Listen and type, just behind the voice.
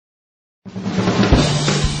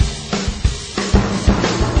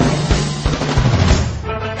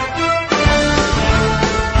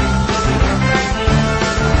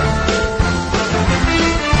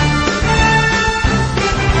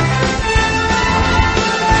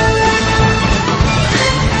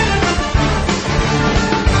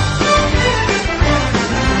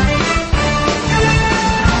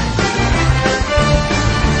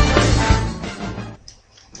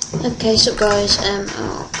Okay, so guys,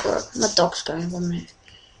 oh god, my dog's going 1 minute.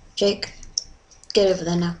 Jake, get over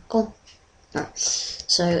there now. Go on. Alright,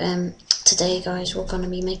 so today guys, we're gonna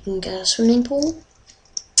be making a swimming pool,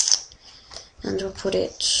 and we'll put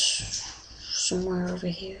it somewhere over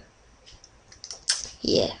here.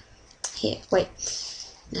 Yeah, here. Wait.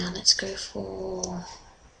 Now let's go for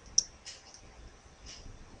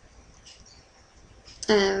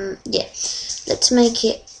yeah. Let's make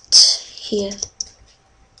it here.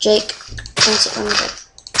 Jake, one sec.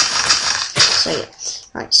 So yeah,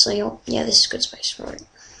 right. So yeah, this is good space for it.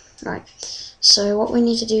 Right. So what we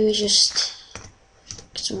need to do is just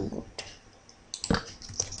get some wood.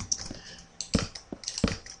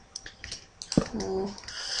 4,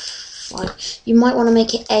 5. You might want to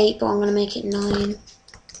make it 8, but I'm going to make it 9.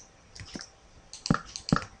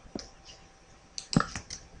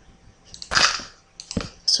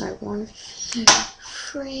 So 1, 2,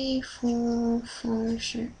 3, 4, 5,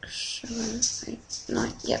 6, 7, 8,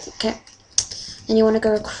 9. Yep, okay. Then you want to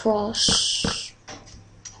go across.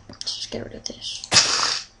 Let's just get rid of this.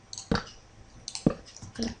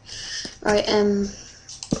 Okay. Right,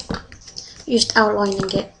 just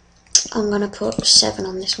outlining it. I'm gonna put 7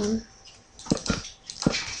 on this one.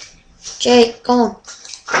 Jake, go on.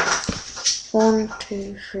 1,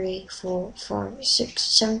 2, 3, 4, 5, 6,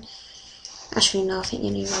 7. Actually, no, I think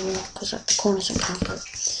you need one more because the corners don't count. But,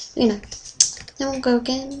 you know. Then we'll go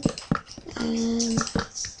again.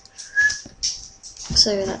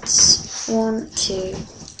 So that's 1, 2,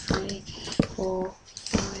 3, 4,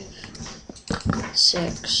 5,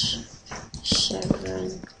 6,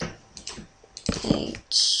 7,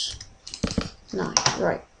 8, 9.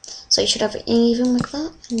 Right. So you should have it even with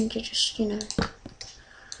that, and you just, you know,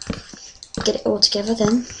 get it all together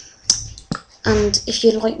then. And if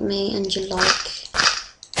you're like me and you like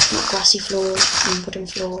not grassy floor and wooden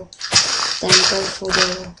floor, then go for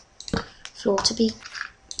your floor to be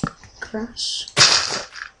grass.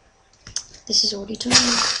 This is already done.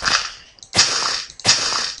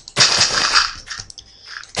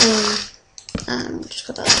 Just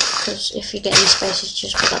put that there, because if you get any spaces,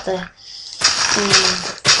 just put that there.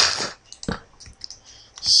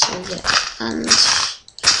 So yeah, and let's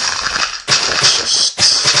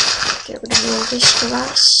just get rid of all this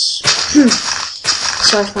grass.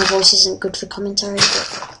 Sorry if my voice isn't good for commentary,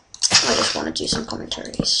 but I just want to do some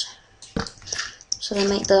commentaries. So they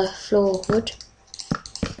make the floor wood.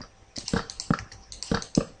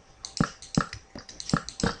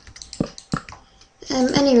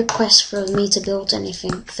 Any requests for me to build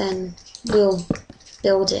anything, then we'll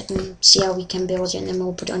build it and see how we can build it, and then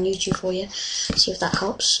we'll put it on YouTube for you, see if that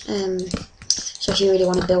helps. So if you really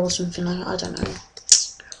want to build something like, I don't know,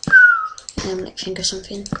 like think of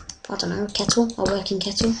something, I don't know, kettle, a working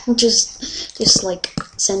kettle, just like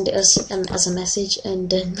send it as a message, and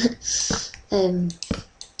then and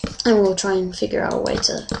we'll try and figure out a way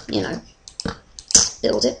to, you know,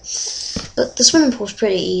 build it. But the swimming pool's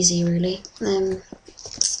pretty easy, really.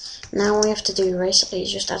 Now all we have to do basically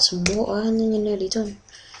is just add some water, and then you're nearly done.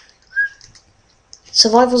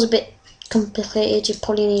 Survival's a bit complicated. You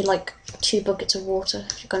probably need like 2 buckets of water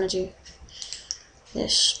if you're gonna do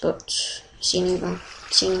this. But seeing I'm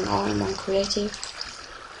on creative,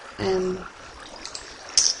 I'll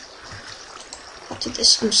do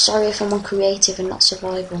this. I'm sorry if I'm on creative and not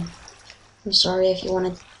survival. I'm sorry if you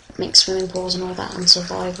want to make swimming pools and all that and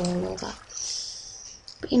survival and all that.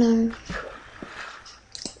 But you know,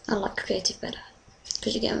 I like creative better,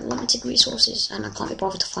 because you get limited resources and I can't be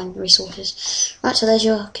bothered to find resources. Right, so there's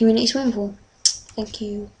your community swimming pool. Thank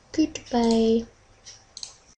you. Goodbye.